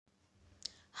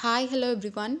Hi, hello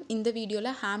everyone. இந்த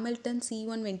வீடியோவில் Hamilton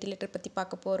C1 ventilator பற்றி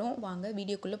பார்க்க போகிறோம். வாங்க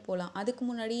வீடியோக்குள்ளே போகலாம். அதுக்கு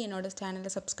முன்னாடி என்னோட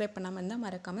சேனலை சப்ஸ்கிரைப் பண்ணாமல் இருந்தால்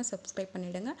மறக்காமல் சப்ஸ்கிரைப்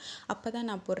பண்ணிவிடுங்க. அப்போ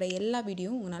தான் நான் போடுற எல்லா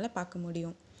வீடியோவும் உங்களால் பார்க்க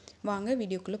முடியும். வாங்க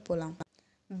வீடியோக்குள்ளே போகலாம்.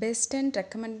 Best and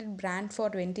recommended brand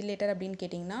for ventilator அப்படின்னு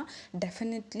கேட்டிங்கன்னா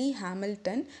definitely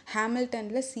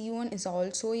ஹேமில்டனில் C1 is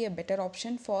also a better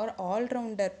option for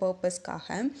allrounder பர்பஸ்க்காக.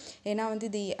 ஏன்னா வந்து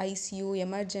இது ICU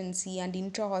emergency and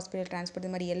intra hospital transport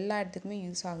இது மாதிரி எல்லா இடத்துக்குமே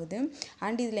யூஸ் ஆகுது.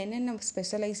 அண்ட் இதில் என்னென்ன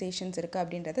ஸ்பெஷலைசேஷன்ஸ் இருக்குது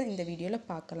அப்படின்றத இந்த வீடியோவில்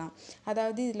பார்க்கலாம்.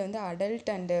 அதாவது இதில் வந்து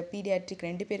அடல்ட் அண்ட் பீடியாட்ரிக்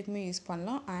ரெண்டு பேருக்குமே யூஸ்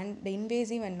பண்ணலாம். அண்ட்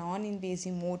இன்வேசிவ் அண்ட் நான்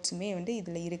இன்வேசிவ் மோட்ஸுமே வந்து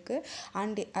இதில் இருக்குது.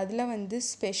 அண்ட் அதில் வந்து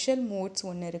ஸ்பெஷல் மோட்ஸ்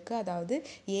ஒன்று இருக்குது, அதாவது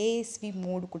ASV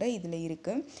மோடு கூட இதில்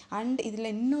இருக்குது. அண்ட் இதில்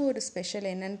இன்னும் ஒரு ஸ்பெஷல்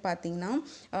என்னன்னு பார்த்தீங்கன்னா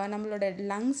நம்மளோட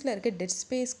லங்ஸில் இருக்க டெட்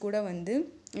ஸ்பேஸ் கூட வந்து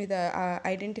இதை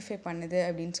ஐடென்டிஃபை பண்ணுது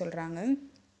அப்படின்னு சொல்கிறாங்க.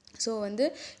 ஸோ வந்து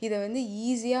இதை வந்து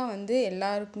ஈஸியாக வந்து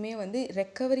எல்லாருக்குமே வந்து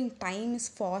recovering time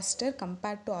is pastor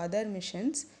compared to other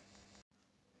machines.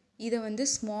 இதை வந்து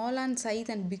small on size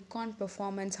and big on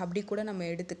performance அப்படி கூட நம்ம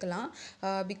எடுத்துக்கலாம்.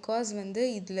 பிகாஸ் வந்து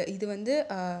இது வந்து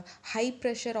ஹை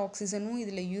ப்ரெஷர் ஆக்சிஜனும்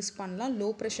இதில் யூஸ் பண்ணலாம், லோ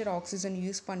ப்ரெஷர் ஆக்சிஜன்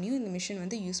யூஸ் பண்ணியும் இந்த மிஷின்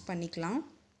வந்து யூஸ் பண்ணிக்கலாம்.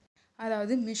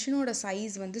 அதாவது மிஷினோட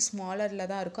சைஸ் வந்து ஸ்மாலரில்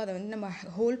தான் இருக்கும், அதை வந்து நம்ம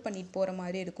ஹோல்ட் பண்ணிட்டு போகிற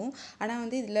மாதிரி இருக்கும். ஆனால்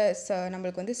வந்து இதில்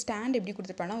நம்மளுக்கு வந்து ஸ்டாண்ட் எப்படி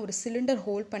கொடுத்துருப்பாங்கன்னா ஒரு சிலிண்டர்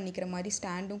ஹோல்ட் பண்ணிக்கிற மாதிரி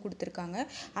ஸ்டாண்டும் கொடுத்துருக்காங்க.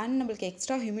 அண்ட் நம்மளுக்கு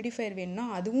எக்ஸ்ட்ரா ஹியூமிடிஃபையர் வேணும்னா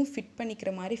அதுவும் ஃபிட்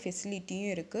பண்ணிக்கிற மாதிரி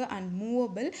ஃபெசிலிட்டியும் இருக்குது. அண்ட்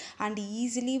மூவபிள் அண்ட்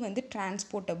ஈஸிலி வந்து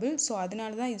டிரான்ஸ்போர்ட்டபிள். ஸோ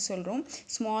அதனால தான் இது சொல்கிறோம்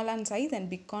small on size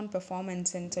and big on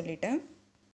பெர்ஃபார்மன்ஸ்ன்னு சொல்லிட்டு.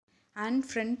 அண்ட்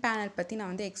ஃப்ரண்ட் பேனல் பற்றி நான்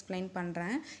வந்து எக்ஸ்பிளைன்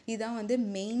பண்ணுறேன். இதுதான் வந்து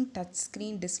main touch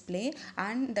screen display.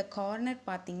 And இந்த கார்னர்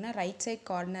பார்த்தீங்கன்னா ரைட் சைட்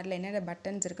கார்னரில் என்னென்ன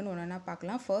பட்டன்ஸ் இருக்குன்னு ஒன்றா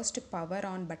பார்க்கலாம். First power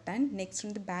on button, next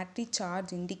வந்து பேட்ரி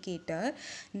சார்ஜ் இண்டிகேட்டர்,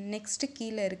 நெக்ஸ்ட்டு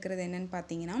கீழே இருக்கிறது என்னென்னு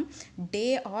பார்த்தீங்கன்னா டே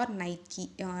ஆர் நைட் கீ.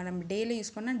 நம்ம டேயில்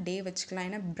யூஸ் பண்ணால் டே வச்சுக்கலாம்,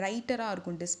 ஏன்னா பிரைட்டராக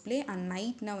இருக்கும் டிஸ்பிளே. அண்ட்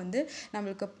நைட்னால் வந்து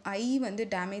நம்மளுக்கு ஐ வந்து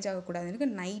டேமேஜ்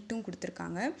ஆகக்கூடாதுன்னு நைட்டும்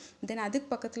கொடுத்துருக்காங்க. தென்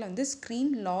அதுக்கு பக்கத்தில் வந்து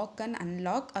ஸ்க்ரீன் லாக் அண்ட்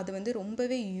அன்லாக். அது வந்து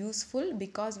ரொம்பவே யூஸ்ஃபுல்.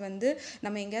 பிகாஸ் வந்து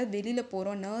நம்ம எங்கேயாவது வெளியில்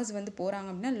போகிறோம், நர்ஸ் வந்து போகிறாங்க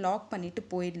அப்படின்னா லாக் பண்ணிவிட்டு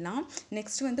போயிடலாம்.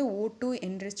 நெக்ஸ்ட் வந்து O2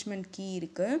 என்ரிச்மெண்ட் கீ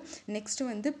இருக்குது. நெக்ஸ்ட்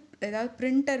வந்து ஏதாவது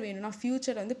பிரிண்டர் வேணும்னா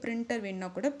ஃப்யூச்சரில் வந்து பிரிண்டர் வேணும்னா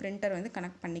கூட பிரிண்டர் வந்து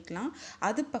கனெக்ட் பண்ணிக்கலாம்.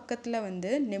 அது பக்கத்தில்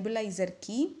வந்து நெபுலைசர்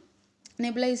கீ.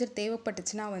 நெபுலைசர்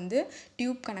தேவைப்பட்டுச்சுன்னா வந்து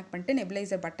டியூப் கனெக்ட் பண்ணிட்டு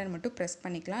நெபுலைசர் பட்டன் மட்டும் ப்ரெஸ்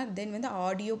பண்ணிக்கலாம். தென் வந்து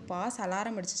ஆடியோ பாஸ்,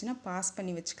 அலாரம் அடிச்சிச்சுன்னா பாஸ்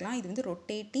பண்ணி வச்சுக்கலாம். இது வந்து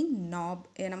ரொட்டேட்டிங் நாப்.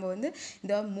 நம்ம வந்து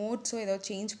ஏதாவது மோட்ஸோ ஏதாவது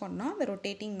சேஞ்ச் பண்ணால் அந்த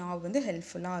ரொட்டேட்டிங் நாப் வந்து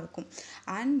ஹெல்ப்ஃபுல்லாக இருக்கும்.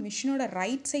 அண்ட் மிஷினோட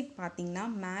ரைட் சைட் பார்த்திங்கன்னா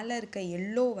மேலே இருக்க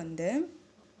எல்லோ வந்து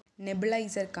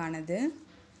நெபுலைசருக்கானது,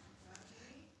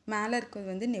 மேலே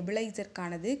இருக்கிறது வந்து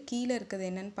நெபுலைசருக்கானது. கீழே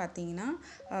இருக்கிறது என்னன்னு பார்த்தீங்கன்னா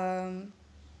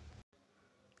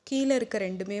கீழே இருக்க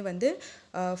ரெண்டுமே வந்து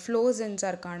ஃப்ளோ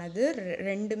சென்சாருக்கானது.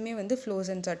 ரெண்டுமே வந்து ஃப்ளோ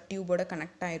சென்சார் டியூபோட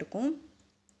கனெக்ட் ஆகிருக்கும்.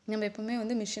 நம்ம எப்போவுமே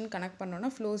வந்து மிஷின் கனெக்ட் பண்ணோன்னா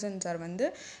ஃப்ளோ சென்சார் வந்து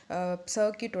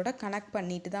சர்க்கியூட்டோட கனெக்ட்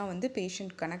பண்ணிட்டு தான் வந்து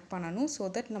பேஷண்ட் கனெக்ட் பண்ணணும்.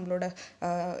 ஸோ தட் நம்மளோட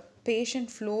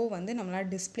பேஷண்ட் ஃப்ளோ வந்து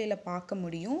நம்மளால் டிஸ்பிளேல பார்க்க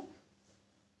முடியும்.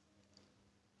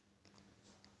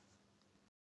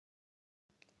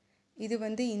 இது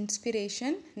வந்து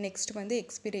இன்ஸ்பிரேஷன், நெக்ஸ்ட் வந்து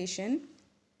எக்ஸ்பிரேஷன்.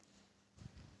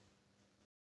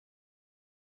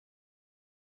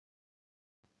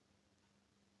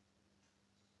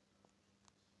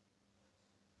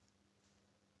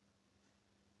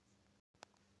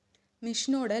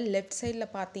 மிஷினோட லெஃப்ட் சைடில்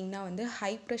பார்த்தீங்கன்னா வந்து ஹை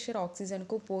ப்ரெஷர்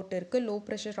ஆக்சிஜனுக்கும் போர்ட் இருக்குது, லோ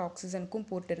ப்ரெஷர் ஆக்சிஜனுக்கும்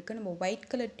போர்ட் இருக்குது. நம்ம ஒயிட்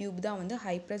கலர் டியூப் தான் வந்து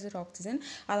ஹை ப்ரெஷர் ஆக்சிஜன்,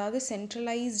 அதாவது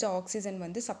சென்ட்ரலைஸ்டு ஆக்சிஜன்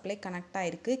வந்து சப்ளை கனெக்ட்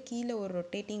ஆகிருக்கு. கீழே ஒரு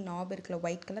ரொட்டேட்டிங் நாப் இருக்குல்ல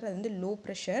ஒயிட் கலர், அது வந்து லோ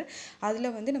ப்ரெஷர்.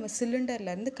 அதில் வந்து நம்ம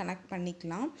சிலிண்டர்லேருந்து கனெக்ட்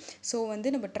பண்ணிக்கலாம். ஸோ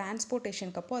வந்து நம்ம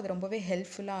டிரான்ஸ்போர்ட்டேஷனுக்கு அப்போ அது ரொம்பவே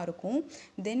ஹெல்ப்ஃபுல்லாக இருக்கும்.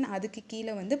 தென் அதுக்கு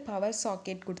கீழே வந்து பவர்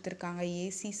சாக்கெட் கொடுத்துருக்காங்க,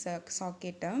 ஏசி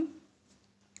சாக்கெட்டை.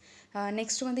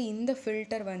 நெக்ஸ்ட் வந்து இந்த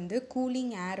ஃபில்டர் வந்து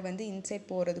கூலிங் ஏர் வந்து இன்சைட்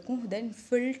போகிறதுக்கும் தென்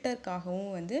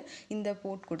ஃபில்டருக்காகவும் வந்து இந்த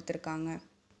போர்ட் கொடுத்துருக்காங்க.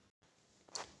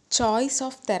 சாய்ஸ்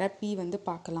ஆஃப் தெரப்பி வந்து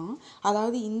பார்க்கலாம்.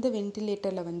 அதாவது இந்த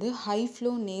வென்டிலேட்டரில் வந்து high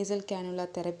flow nasal cannula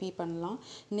therapy பண்ணலாம்.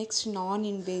 நெக்ஸ்ட் நான்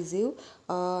இன்வேசிவ்,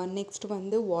 நெக்ஸ்ட்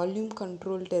வந்து வால்யூம்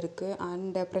கண்ட்ரோல்டு இருக்குது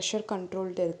அண்ட் ப்ரெஷர்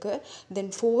கண்ட்ரோல்டு இருக்குது.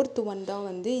 தென் ஃபோர்த் ஒன் தான்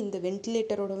வந்து இந்த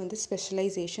வென்டிலேட்டரோட வந்து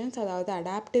ஸ்பெஷலைசேஷன்ஸ், அதாவது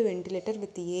அடாப்டிவ் வென்டிலேட்டர்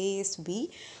வித் ASV.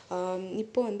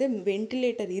 இப்போ வந்து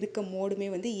வென்டிலேட்டர் இருக்க மோடுமே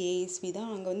வந்து ASV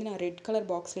தான். அங்கே வந்து நான் ரெட் கலர்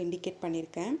பாக்ஸில் இண்டிகேட்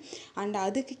பண்ணியிருக்கேன். அண்ட்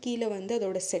அதுக்கு கீழே வந்து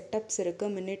அதோட செட்டப்ஸ்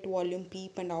இருக்குது, minute, volume,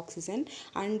 beep and oxygen.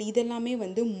 And இதெல்லாமே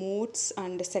வந்து மோட்ஸ்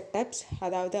அண்ட் செட்டப்ஸ்,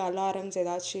 அதாவது அலாரம்ஸ்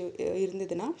ஏதாச்சும்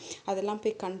இருந்ததுன்னா அதெல்லாம்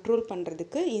போய் கண்ட்ரோல்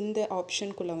பண்ணுறதுக்கு இந்த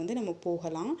ஆப்ஷனுக்குள்ளே வந்து நம்ம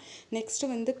போகலாம். நெக்ஸ்ட்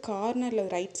வந்து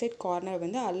கார்னரில் ரைட் சைட் கார்னர்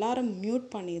வந்து அலாரம் மியூட்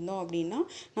பண்ணியிருந்தோம் அப்படின்னா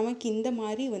நமக்கு இந்த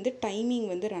மாதிரி வந்து டைமிங்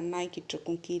வந்து ரன் ஆகிக்கிட்டு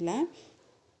இருக்கும் கீழே.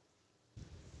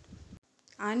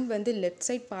 அண்ட் வந்து லெஃப்ட்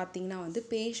சைட் பார்த்திங்கன்னா வந்து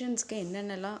பேஷண்ட்ஸ்க்கு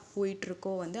என்னென்னலாம்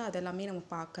போயிட்டுருக்கோ வந்து அதெல்லாமே நம்ம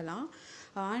பார்க்கலாம்.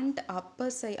 அண்ட்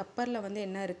அப்பரில் வந்து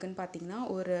என்ன இருக்குதுன்னு பார்த்தீங்கன்னா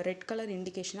ஒரு ரெட் கலர்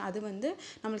இண்டிகேஷன், அது வந்து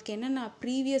நம்மளுக்கு என்னென்ன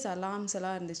ப்ரீவியஸ் அலார்ம்ஸ்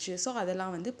எல்லாம் இருந்துச்சு, ஸோ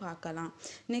அதெல்லாம் வந்து பார்க்கலாம்.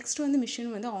 நெக்ஸ்ட் வந்து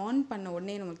மிஷின் வந்து ஆன் பண்ண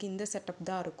உடனே நம்மளுக்கு இந்த செட்டப்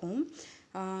தான் இருக்கும்.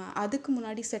 அதுக்கு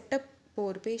முன்னாடி செட்டப் இப்போ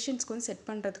ஒரு பேஷண்ட்ஸ்க்கு வந்து செட்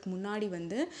பண்ணுறதுக்கு முன்னாடி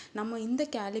வந்து நம்ம இந்த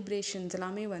கேலிப்ரேஷன்ஸ்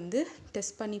எல்லாமே வந்து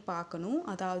டெஸ்ட் பண்ணி பார்க்கணும்.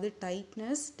 அதாவது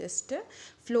டைட்னஸ் டெஸ்ட்டு,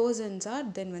 ஃப்ளோ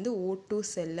சென்சார், தென் வந்து O2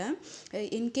 செல்லு.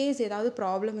 இன்கேஸ் ஏதாவது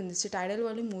ப்ராப்ளம் இருந்துச்சு, டைடல்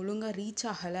வால்யூம் ஒழுங்காக ரீச்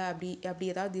ஆகலை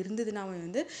அப்படி ஏதாவது இருந்ததுன்னா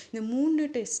வந்து இந்த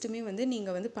 3 டெஸ்ட்டுமே வந்து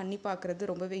நீங்கள் வந்து பண்ணி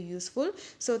பார்க்குறது ரொம்பவே யூஸ்ஃபுல்.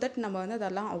 ஸோ தட் நம்ம வந்து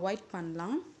அதெல்லாம் அவாய்ட்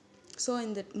பண்ணலாம். ஸோ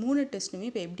இந்த 3 டெஸ்ட்டுமே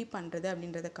இப்போ எப்படி பண்ணுறது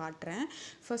அப்படின்றத காட்டுறேன்.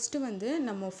 ஃபஸ்ட்டு வந்து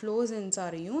நம்ம ஃப்ளோ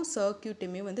சென்சாரையும்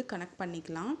சர்க்யூட்டையுமே வந்து கனெக்ட்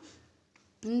பண்ணிக்கலாம்.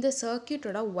 இந்த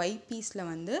சர்க்யூட்டோட ஒய் பீஸில்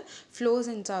வந்து ஃப்ளோ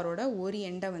சென்சாரோட ஒரு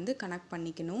எண்டை வந்து கனெக்ட்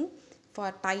பண்ணிக்கணும்.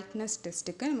 ஃபார் டைட்னஸ்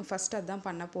டெஸ்ட்டுக்கு நம்ம ஃபஸ்ட் அதுதான்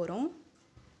பண்ண போகிறோம்.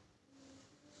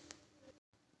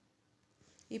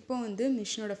 இப்போ வந்து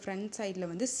மிஷினோட ஃப்ரண்ட் சைடில்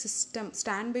வந்து சிஸ்டம்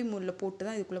ஸ்டாண்ட் பை மோடில் போட்டு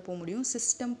தான் இதுக்குள்ளே போக முடியும்.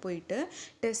 சிஸ்டம் போயிட்டு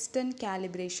டெஸ்ட் அண்ட்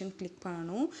கேலிப்ரேஷன் கிளிக்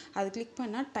பண்ணணும். அது கிளிக்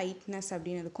பண்ணால் டைட்னஸ்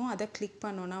அப்படின்னு இருக்கும். அதை கிளிக்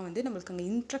பண்ணோன்னா வந்து நம்மளுக்கு அங்கே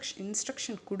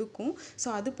இன்ஸ்ட்ரக்ஷன் கொடுக்கும். ஸோ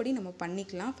அதுபடி நம்ம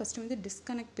பண்ணிக்கலாம். ஃபஸ்ட்டு வந்து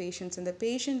டிஸ்கனெக்ட் பேஷண்ட்ஸ், இந்த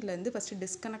பேஷண்ட்லேருந்து ஃபஸ்ட்டு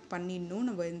டிஸ்கனெக்ட் பண்ணிடணும்.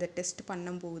 நம்ம இந்த டெஸ்ட்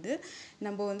பண்ணும்போது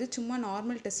நம்ம வந்து சும்மா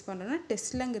நார்மல் டெஸ்ட் பண்ணுறோன்னா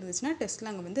டெஸ்ட்லங்க இருந்துச்சுன்னா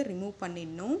டெஸ்ட்டில் அங்கே வந்து ரிமூவ்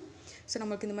பண்ணிடணும். ஸோ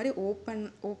நம்மளுக்கு இந்த மாதிரி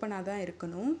ஓப்பனாக தான்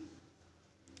இருக்கணும்.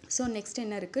 ஸோ நெக்ஸ்ட்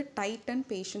என்ன இருக்குது, டைட்டன்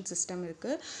பேஷண்ட் சிஸ்டம்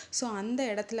இருக்குது. ஸோ அந்த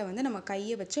இடத்துல வந்து நம்ம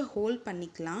கையை வச்சு ஹோல்ட்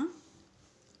பண்ணிக்கலாம்.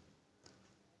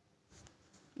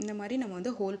 இந்த மாதிரி நம்ம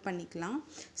வந்து ஹோல்ட் பண்ணிக்கலாம்.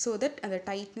 ஸோ தட் அந்த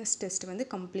டைட்னஸ் டெஸ்ட்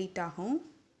வந்து கம்ப்ளீட் ஆகும்.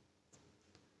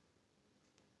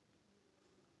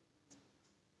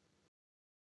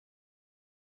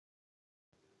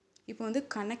 இப்போ வந்து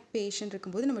கனெக்ட் பேஷண்ட்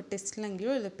இருக்கும்போது நம்ம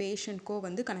டெஸ்ட்லங்களையோ இல்லை பேஷண்ட்க்கோ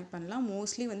வந்து கனெக்ட் பண்ணலாம்.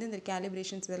 மோஸ்ட்லி வந்து இந்த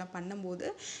கேலிப்ரேஷன்ஸ் இதெல்லாம் பண்ணும்போது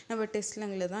நம்ம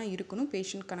டெஸ்ட்லங்கில் தான் இருக்கணும்,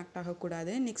 பேஷண்ட் கனெக்ட்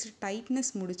ஆகக்கூடாது. நெக்ஸ்ட்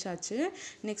டைட்னஸ் முடிச்சாச்சு.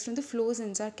 நெக்ஸ்ட் வந்து flow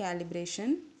sensor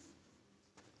calibration.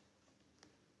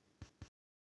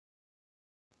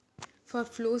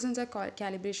 For flow sensor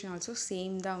calibration also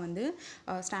same தான். வந்து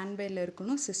ஸ்டாண்ட் பையில்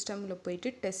இருக்கணும். சிஸ்டமில்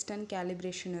போயிட்டு டெஸ்ட் அண்ட்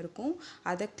கேலிப்ரேஷன் இருக்கும்,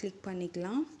 அதை கிளிக்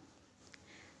பண்ணிக்கலாம்.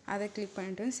 அதை கிளிக்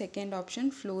பண்ணிட்டு second option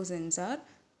flow sensor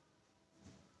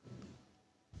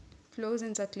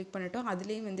click பண்ணிட்டோம்.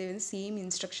 அதுலேயும் வந்து சேம்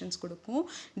இன்ஸ்ட்ரக்ஷன்ஸ் கொடுக்கும்.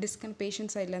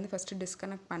 பேஷண்ட் சைட்லேருந்து ஃபஸ்ட்டு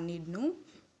டிஸ்கனெக்ட் பண்ணிடணும்.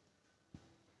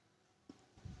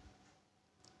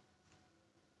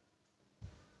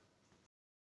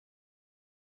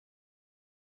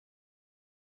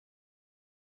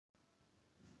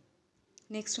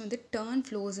 நெக்ஸ்ட் வந்து டர்ன்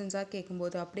ஃப்ளோ சென்சார்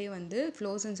கேட்கும்போது அப்படியே வந்து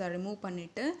ஃப்ளோ சென்சார் ரிமூவ்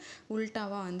பண்ணிவிட்டு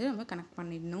உல்டாவாக வந்து நம்ம கனெக்ட்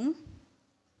பண்ணிடணும்.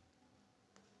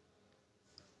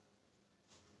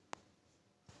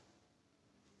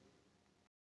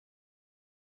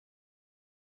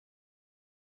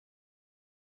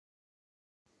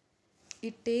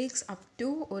 இட் டேக்ஸ் அப் டு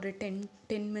ஒரு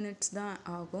 10 மினிட்ஸ் தான்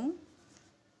ஆகும்.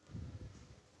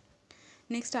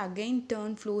 Next again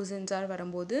turn flow sensor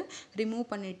வரும்போது ரிமூவ்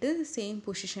பண்ணிவிட்டு சேம்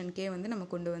பொசிஷனுக்கே வந்து நம்ம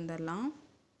கொண்டு வந்துடலாம்.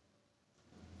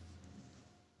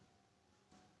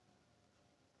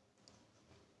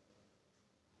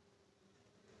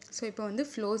 ஸோ இப்போ வந்து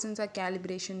ஃப்ளோ சென்சார்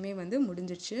கேலிப்ரேஷனுமே வந்து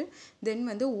முடிஞ்சிடுச்சு. தென்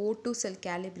வந்து O2 செல்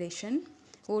கேலிப்ரேஷன்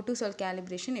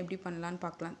எப்படி பண்ணலான்னு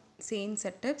பார்க்கலாம். சேம்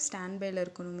செட்டப், ஸ்டாண்ட் பையில்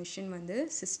இருக்கணும் மிஷின் வந்து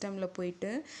சிஸ்டமில்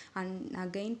போயிட்டு and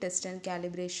again test and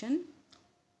calibration,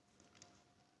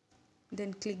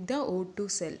 then click the O2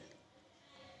 cell.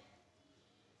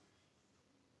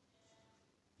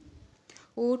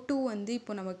 O2 வந்து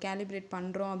இப்போ நம்ம கேலிப்ரேட்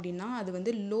பண்ணுறோம் அப்படின்னா அது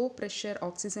வந்து லோ ப்ரெஷர்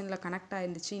ஆக்சிஜனில் கனெக்ட்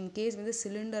ஆகிருந்துச்சு. இன்கேஸ் வந்து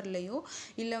சிலிண்டர்லேயோ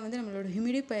இல்லை வந்து நம்மளோட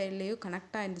ஹியூமிடிஃபையர்லேயோ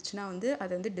கனெக்ட் ஆகிருந்துச்சுன்னா வந்து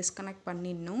அதை வந்து டிஸ்கனெக்ட்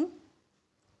பண்ணிடணும்.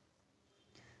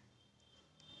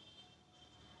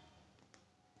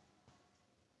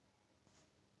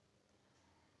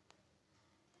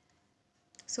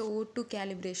 ஸோ O2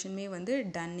 கேலிப்ரேஷனுமே வந்து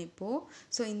டன் இப்போது.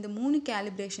 ஸோ இந்த 3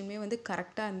 கேலிப்ரேஷனுமே வந்து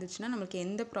கரெக்டாக இருந்துச்சுன்னா நம்மளுக்கு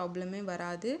எந்த ப்ராப்ளமே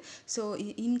வராது. ஸோ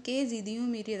இன்கேஸ்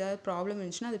இதையும் மீறி ஏதாவது ப்ராப்ளம்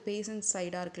இருந்துச்சுன்னா அது பேஷண்ட்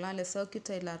சைடாக இருக்கலாம், இல்லை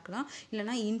சர்க்யூட் சைடில் இருக்கலாம்,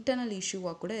 இல்லைனா இன்டர்னல்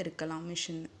இஷ்யூவாக கூட இருக்கலாம்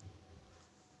மிஷின்.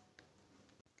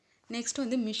 நெக்ஸ்ட்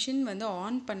வந்து மிஷின் வந்து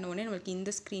ஆன் பண்ணோடனே நம்மளுக்கு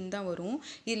இந்த ஸ்க்ரீன் தான் வரும்.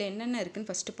 இதில் என்னென்ன இருக்குதுன்னு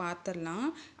ஃபஸ்ட்டு பார்த்துடலாம்.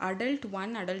 adult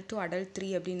 1, adult 2, adult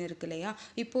 3 அப்படின்னு இருக்கு இல்லையா.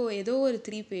 இப்போது ஏதோ ஒரு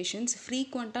 3 பேஷண்ட்ஸ்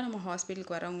ஃப்ரீக்வெண்ட்டாக நம்ம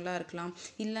ஹாஸ்பிட்டலுக்கு வரவங்களா இருக்கலாம்.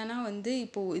 இல்லைனா வந்து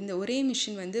இப்போது இந்த ஒரே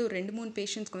மிஷின் வந்து ஒரு 2-3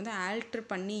 பேஷண்ட்ஸ்க்கு வந்து ஆல்ட்ரு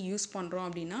பண்ணி யூஸ் பண்ணுறோம்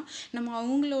அப்படின்னா நம்ம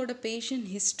அவங்களோட பேஷண்ட்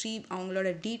ஹிஸ்ட்ரி,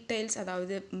 அவங்களோட டீட்டெயில்ஸ்,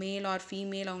 அதாவது மேல் ஆர்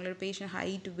ஃபீமேல், அவங்களோட பேஷண்ட்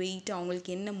ஹைட், வெயிட்,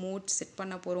 அவங்களுக்கு என்ன மோட் செட்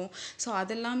பண்ண போகிறோம், ஸோ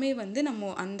அதெல்லாமே வந்து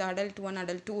நம்ம அந்த adult 1,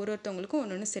 adult 2 ஒருத்தவங்களுக்கும்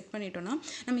ஒன்று செட் பண்ணி பண்ணிட்டோம்னா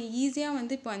நம்ம ஈஸியாக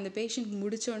வந்து இப்போ அந்த பேஷண்ட்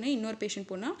முடித்தோடனே இன்னொரு பேஷண்ட்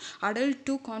போனால் adult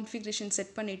 2 கான்ஃபிகரேஷன்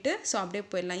செட் பண்ணிவிட்டு ஸோ அப்படியே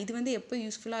போயிடலாம். இது வந்து எப்போ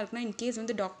யூஸ்ஃபுல்லாக இருக்குன்னா இன்கேஸ்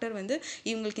வந்து டாக்டர் வந்து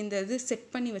இவங்களுக்கு இந்த இது செட்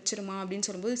பண்ணி வச்சிருமா அப்படின்னு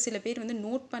சொல்லும்போது சில பேர் வந்து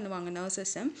நோட் பண்ணுவாங்க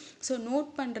நர்சஸை. ஸோ நோட்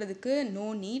பண்ணுறதுக்கு நோ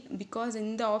நீட், பிகாஸ்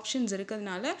இந்த ஆப்ஷன்ஸ்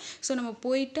இருக்கிறதுனால ஸோ நம்ம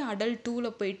போயிட்டு adult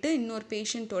 2ல் போயிட்டு இன்னொரு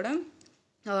பேஷண்ட்டோட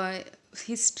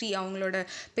ஹிஸ்ட்ரி அவங்களோட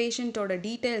பேஷண்ட்டோட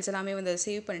டீட்டெயில்ஸ் எல்லாமே வந்து அதை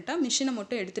சேவ் பண்ணிட்டா மிஷினை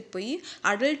மட்டும் எடுத்துகிட்டு போய்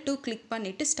adult 2 கிளிக்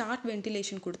பண்ணிவிட்டு ஸ்டார்ட்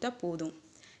வென்டிலேஷன் கொடுத்தா போதும்.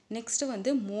 நெக்ஸ்ட்டு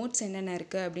வந்து மோட்ஸ் என்னென்ன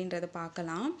இருக்குது அப்படின்றத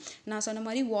பார்க்கலாம். நான் சொன்ன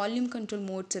மாதிரி வால்யூம் கண்ட்ரோல்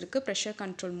மோட்ஸ் இருக்குது, ப்ரெஷர்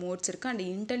கண்ட்ரோல் மோட்ஸ் இருக்குது, அண்ட்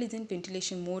இன்டெலிஜென்ட்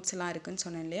வென்டிலேஷன் மோட்ஸ் எல்லாம் இருக்குதுன்னு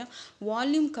சொன்னேன் இல்லையா.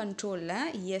 வால்யூம் கண்ட்ரோலில்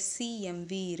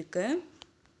SCMV இருக்குது,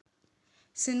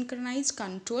 synchronized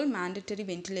control mandatory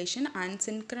ventilation and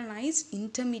synchronized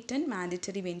intermittent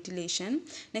mandatory ventilation.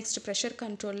 Next pressure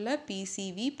control la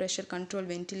PCV pressure control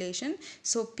ventilation,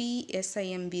 so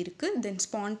PSIMV இருக்கு, then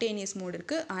spontaneous mode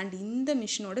இருக்கு, and இந்த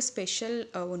மிஷினோட ஸ்பெஷல்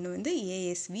ஒன்று வந்து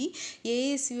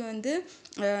ASV வந்து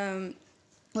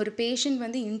ஒரு பேஷண்ட்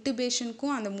வந்து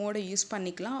இன்டுபேஷனுக்கும் அந்த மோடை யூஸ்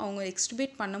பண்ணிக்கலாம், அவங்க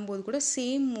எக்ஸ்டுபேட் பண்ணும்போது கூட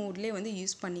சேம் மோட்லேயே வந்து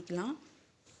யூஸ் பண்ணிக்கலாம்.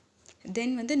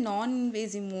 தென் வந்து நான்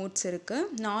இன்வேசிவ் மோட்ஸ் இருக்குது.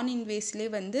 நான் இன்வேஸ்லேயே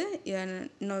வந்து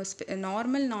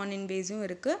நார்மல் நான் இன்வேசிவும்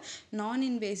இருக்குது, நான்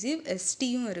இன்வேசிவ்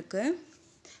STயும் இருக்குது.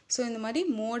 ஸோ இந்த மாதிரி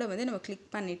மோடை வந்து நம்ம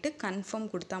கிளிக் பண்ணிவிட்டு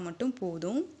கன்ஃபார்ம் கொடுத்தா மட்டும்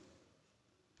போதும்.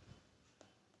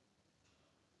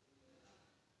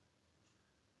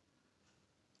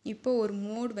 இப்போ ஒரு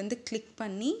மோட் வந்து கிளிக்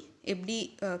பண்ணி எப்படி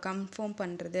கன்ஃபார்ம்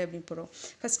பண்ணுறது அப்படின்னு போகிறோம்.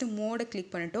 ஃபஸ்ட்டு மோடை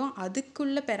கிளிக் பண்ணிட்டோம்,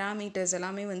 அதுக்குள்ள பெராமீட்டர்ஸ்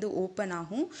எல்லாமே வந்து ஓப்பன்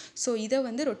ஆகும். ஸோ இதை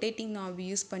வந்து ரொட்டேட்டிங் நாப்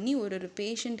யூஸ் பண்ணி ஒரு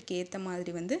பேஷண்ட்டுக்கு ஏற்ற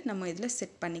மாதிரி வந்து நம்ம இதில்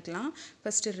செட் பண்ணிக்கலாம்.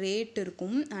 ஃபஸ்ட்டு ரேட்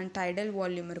இருக்கும், அண்ட் டைடல்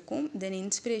வால்யூம் இருக்கும், தென்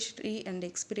இன்ஸ்பிரேட்டரி அண்ட்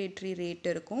எக்ஸ்பிரேட்டரி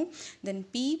ரேட் இருக்கும், தென்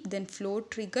பீப், தென் ஃப்ளோ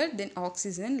ட்ரிகர், தென்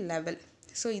ஆக்சிஜன் லெவல்.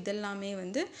 ஸோ இதெல்லாமே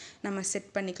வந்து நம்ம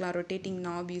செட் பண்ணிக்கலாம் ரொட்டேட்டிங்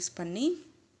நாப் யூஸ் பண்ணி.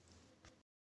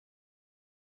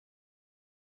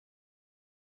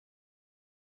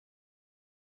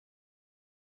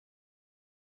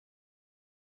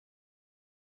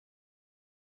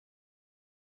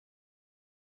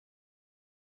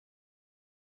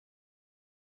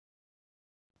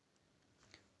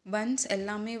 ஒன்ஸ்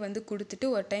எல்லாமே வந்து கொடுத்துட்டு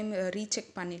ஒரு டைம்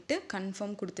ரீசெக் பண்ணிவிட்டு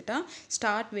கன்ஃபார்ம் கொடுத்துட்டா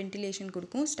ஸ்டார்ட் வென்டிலேஷன்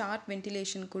கொடுக்கும். ஸ்டார்ட்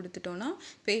வென்டிலேஷன் கொடுத்துட்டோன்னா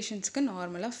பேஷண்ட்ஸ்க்கு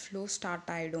நார்மலாக ஃப்ளோ ஸ்டார்ட்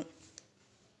ஆகிடும்.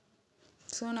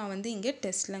 ஸோ நான் வந்து இங்கே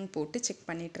டெஸ்ட் லங் போட்டு செக்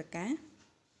பண்ணிகிட்ருக்கேன்.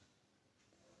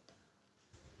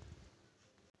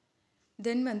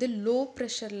 தென் வந்து லோ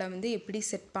ப்ரெஷரில் வந்து எப்படி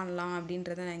செட் பண்ணலாம்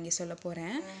அப்படின்றத நான் இங்கே சொல்ல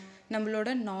போகிறேன். நம்மளோட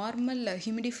நார்மல்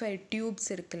ஹியூமிடிஃபைட் டியூப்ஸ்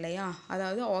இருக்கு இல்லையா,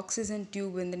 அதாவது ஆக்சிஜன்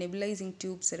டியூப், இந்த நெபுலைசிங்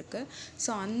டியூப்ஸ் இருக்குது. ஸோ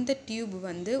அந்த டியூப்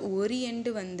வந்து ஒரு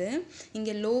எண்டு வந்து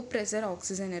இங்கே லோ ப்ரெஷர்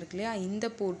ஆக்சிஜன் இருக்கு இல்லையா இந்த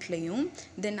போர்ட்லேயும்,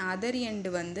 தென் அதர்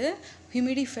எண்டு வந்து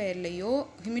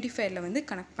ஹியூமிடிஃபையரில் வந்து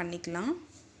கனெக்ட் பண்ணிக்கலாம்.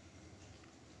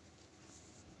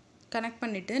 கனெக்ட்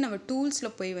பண்ணிவிட்டு நம்ம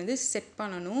டூல்ஸில் போய் வந்து செட்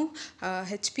பண்ணணும்,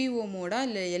 HPO மோடா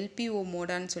இல்லை LPO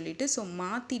மோடான்னு சொல்லிட்டு. ஸோ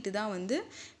மாற்றிட்டு தான் வந்து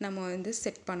நம்ம வந்து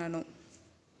செட் பண்ணணும்.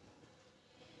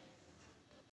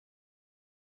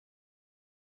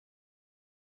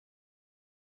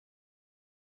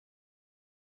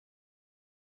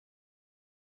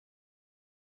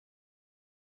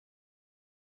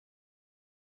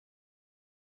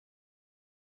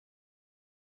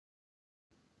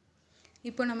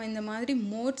 இப்போ நம்ம இந்த மாதிரி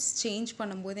மோட்ஸ் சேஞ்ச்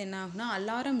பண்ணும்போது என்ன ஆகுனா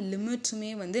அலாரம் லிமிட்ஸுமே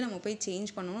வந்து நம்ம போய் சேஞ்ச்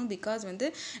பண்ணணும். பிகாஸ் வந்து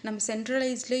நம்ம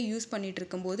சென்ட்ரலைஸ்ட்லேயே யூஸ் பண்ணிகிட்டு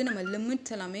இருக்கும்போது நம்ம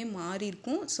லிமிட்ஸ் எல்லாமே மாறி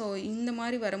இருக்கும். ஸோ இந்த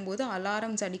மாதிரி வரும்போது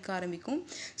அலாரம்ஸ் அடிக்க ஆரம்பிக்கும்.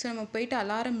 ஸோ நம்ம போயிட்டு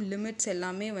அலாரம் லிமிட்ஸ்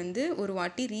எல்லாமே வந்து ஒரு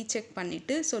வாட்டி ரீசெக்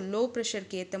பண்ணிவிட்டு ஸோ லோ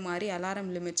ப்ரெஷருக்கு ஏற்ற மாதிரி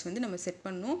அலாரம் லிமிட்ஸ் வந்து நம்ம செட்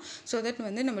பண்ணணும். ஸோ தட்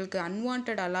வந்து நம்மளுக்கு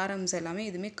அன்வான்ட் அலாரம்ஸ் எல்லாமே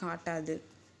எதுவுமே காட்டாது.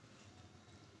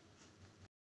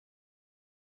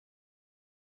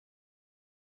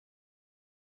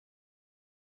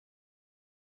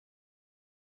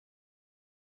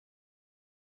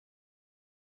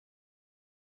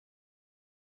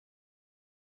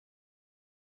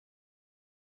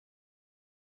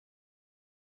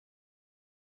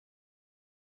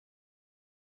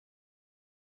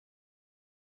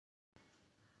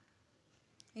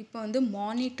 இப்போ வந்து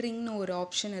மானிட்டரிங்னு ஒரு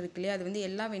ஆப்ஷன் இருக்கு இல்லையா, அது வந்து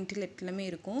எல்லா வென்டிலேட்டர்லையுமே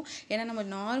இருக்கும். ஏன்னா நம்ம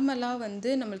நார்மலாக வந்து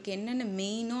நம்மளுக்கு என்னென்ன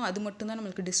மெயினோ அது மட்டும்தான்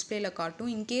நம்மளுக்கு டிஸ்பிளேல காட்டும்.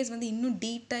 இன்கேஸ் வந்து இன்னும்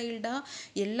டீட்டெயில்டாக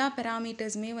எல்லா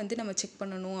பெராமீட்டர்ஸுமே வந்து நம்ம செக்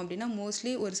பண்ணணும் அப்படின்னா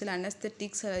மோஸ்ட்லி ஒரு சில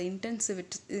அனஸ்தெட்டிக்ஸ்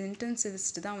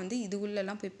இன்டென்சிவிஸ்ட் தான் வந்து இது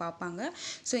உள்ளெல்லாம் போய் பார்ப்பாங்க.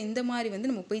 ஸோ இந்த மாதிரி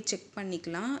வந்து நம்ம போய் செக்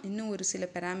பண்ணிக்கலாம் இன்னும் ஒரு சில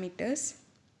பெராமீட்டர்ஸ்.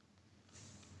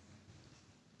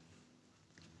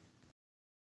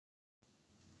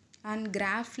 அண்ட்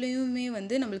கிராஃப்லேயுமே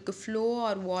வந்து நம்மளுக்கு ஃப்ளோ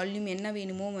ஆர் வால்யூம் என்ன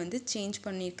வேணுமோ வந்து சேஞ்ச்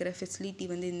பண்ணியிருக்கிற ஃபெசிலிட்டி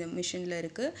வந்து இந்த மிஷினில்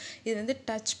இருக்குது. இது வந்து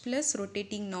டச் ப்ளஸ்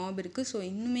ரொட்டேட்டிங் நாப் இருக்குது. ஸோ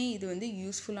இன்னுமே இது வந்து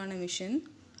யூஸ்ஃபுல்லான மிஷின்.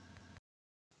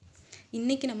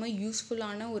 இன்றைக்கி நம்ம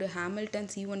யூஸ்ஃபுல்லான ஒரு ஹாமில்டன்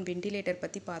C1 வெண்டிலேட்டர்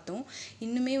பற்றி பார்த்தோம்.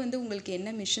 இன்னுமே உங்களுக்கு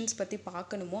என்ன மிஷின்ஸ் பற்றி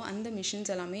பார்க்கணுமோ அந்த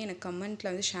மிஷின்ஸ் எல்லாமே எனக்கு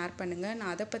கமெண்ட்டில் ஷேர் பண்ணுங்கள்.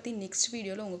 நான் அதை பற்றி நெக்ஸ்ட்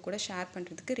வீடியோவில் உங்கள் கூட ஷேர்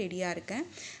பண்ணுறதுக்கு ரெடியாக இருக்கேன்.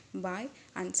 பாய்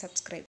அண்ட் சப்ஸ்கிரைப்.